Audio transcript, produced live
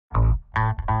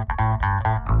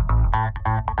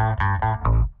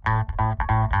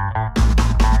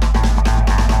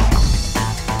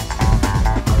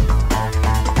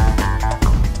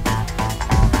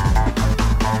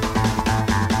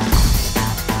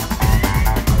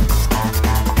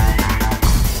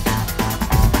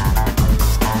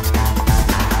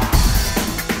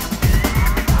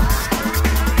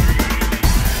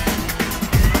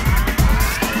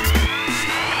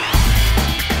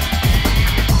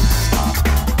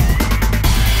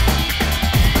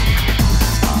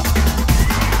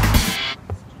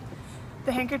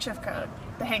The handkerchief code,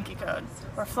 the Hanky Code,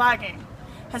 or flagging,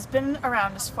 has been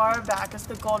around as far back as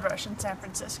the gold rush in San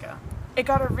Francisco. It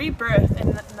got a rebirth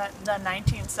in the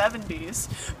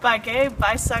 1970s by gay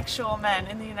bisexual men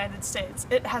in the United States.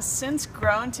 It has since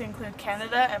grown to include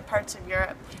Canada and parts of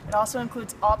Europe. It also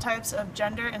includes all types of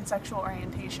gender and sexual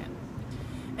orientation.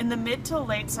 In the mid to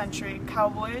late century,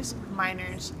 cowboys,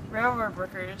 miners, railroad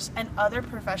workers, and other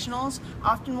professionals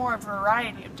often wore a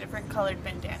variety of different colored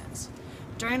bandanas.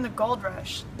 During the gold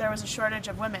rush, there was a shortage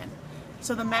of women,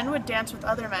 so the men would dance with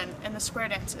other men in the square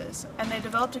dances, and they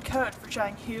developed a code for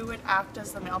showing who would act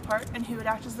as the male part and who would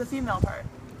act as the female part.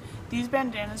 These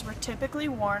bandanas were typically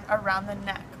worn around the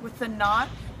neck, with the knot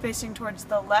facing towards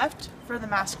the left for the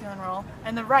masculine role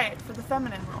and the right for the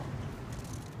feminine role.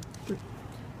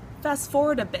 Fast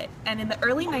forward a bit, and in the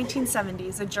early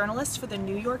 1970s, a journalist for the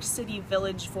New York City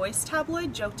Village Voice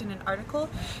tabloid joked in an article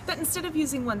that instead of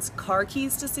using one's car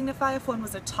keys to signify if one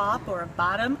was a top or a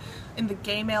bottom in the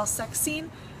gay male sex scene,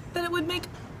 that it would make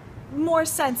more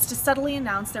sense to subtly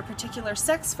announce their particular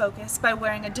sex focus by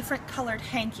wearing a different colored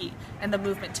hanky, and the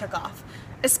movement took off.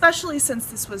 Especially since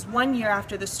this was 1 year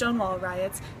after the Stonewall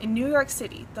riots in New York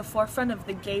City, the forefront of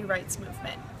the gay rights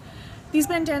movement. These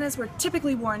bandanas were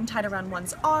typically worn tied around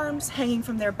one's arms, hanging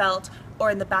from their belt, or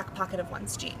in the back pocket of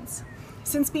one's jeans.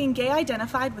 Since being gay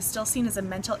identified was still seen as a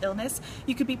mental illness,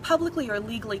 you could be publicly or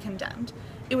legally condemned.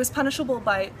 It was punishable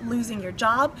by losing your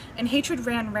job, and hatred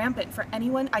ran rampant for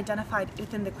anyone identified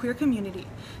within the queer community.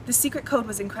 The secret code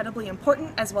was incredibly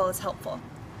important as well as helpful.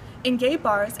 In gay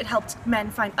bars, it helped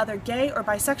men find other gay or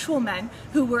bisexual men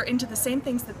who were into the same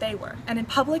things that they were, and in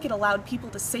public it allowed people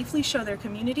to safely show their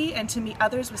community and to meet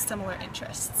others with similar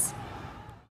interests.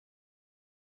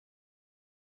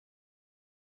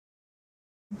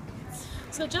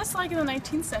 So just like in the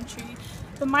 19th century,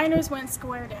 the miners went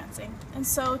square dancing, and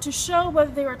so to show whether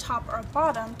they were top or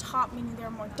bottom, top meaning they were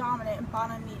more dominant and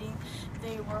bottom meaning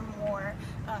they were more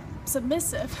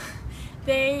submissive,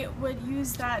 they would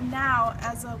use that now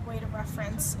as a way to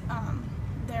reference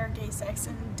their gay sex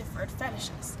and different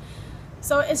fetishes.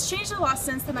 So it's changed a lot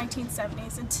since the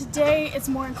 1970s, and today it's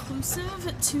more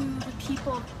inclusive to the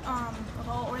people of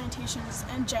all orientations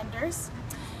and genders.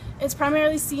 It's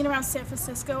primarily seen around San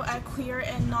Francisco at queer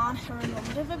and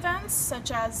non-heteronormative events such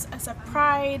as SF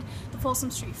Pride, the Folsom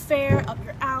Street Fair, Up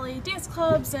Your Alley, dance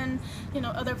clubs, and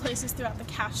other places throughout the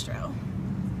Castro.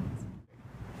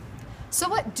 So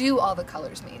what do all the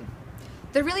colors mean?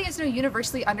 There really is no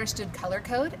universally understood color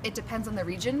code. It depends on the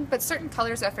region, but certain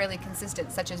colors are fairly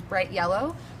consistent, such as bright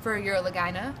yellow for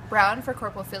urolagina, brown for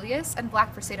corpophilius, and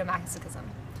black for sadomasochism.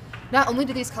 Not only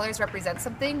do these colors represent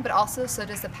something, but also so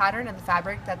does the pattern and the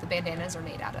fabric that the bandanas are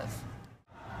made out of.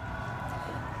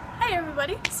 Hey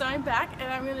everybody, so I'm back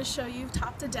and I'm going to show you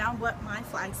top to down what my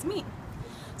flags mean.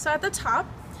 So at the top,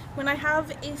 when I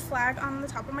have a flag on the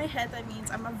top of my head, that means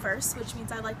I'm a verse, which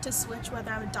means I like to switch whether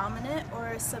I'm a dominant or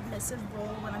a submissive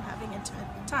role when I'm having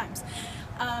intimate times.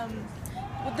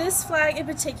 With this flag in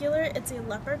particular, it's a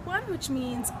leopard one, which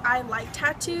means I like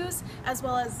tattoos, as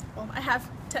well as, well, I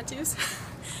have tattoos.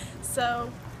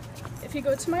 So if you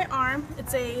go to my arm,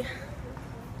 it's a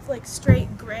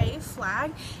straight gray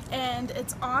flag, and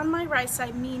it's on my right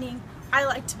side, meaning I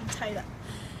like to be tied up.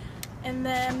 And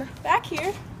then back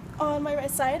here on my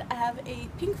right side, I have a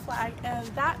pink flag, and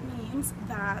that means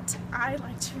that I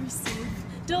like to receive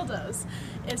dildos.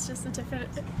 It's just a different...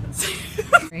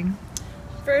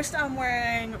 First, I'm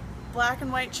wearing black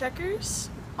and white checkers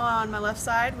on my left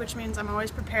side, which means I'm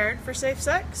always prepared for safe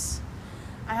sex.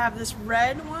 I have this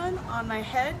red one on my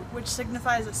head, which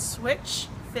signifies a switch,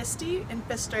 fisty, and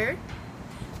fister.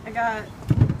 I got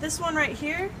this one right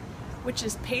here, which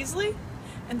is paisley,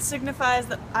 and signifies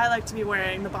that I like to be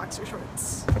wearing the boxer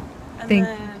shorts. And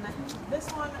then this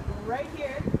one right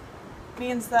here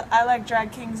means that I like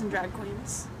drag kings and drag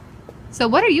queens. So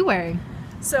what are you wearing?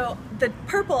 So the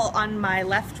purple on my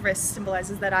left wrist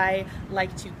symbolizes that I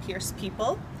like to pierce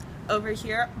people. Over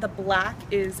here, the black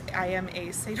is I am a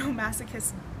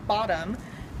sadomasochist bottom.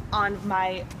 On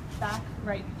my back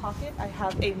right pocket, I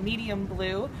have a medium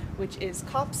blue, which is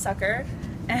cop sucker,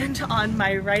 And on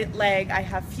my right leg, I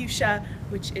have fuchsia,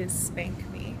 which is spank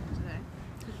me today.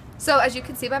 So as you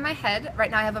can see by my head,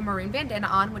 right now I have a maroon bandana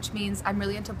on, which means I'm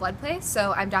really into blood play,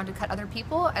 so I'm down to cut other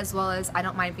people, as well as I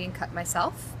don't mind being cut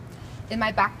myself. In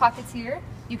my back pockets here,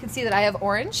 you can see that I have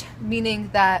orange, meaning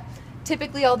that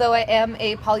typically, although I am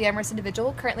a polyamorous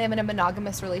individual, currently I'm in a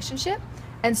monogamous relationship,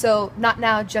 and so not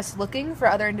now just looking for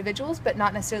other individuals, but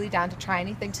not necessarily down to try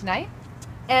anything tonight.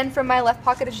 And from my left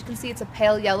pocket, as you can see, it's a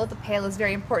pale yellow. The pale is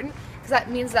very important because that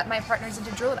means that my partner's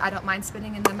into drool and I don't mind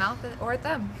spitting in the mouth or at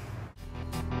them.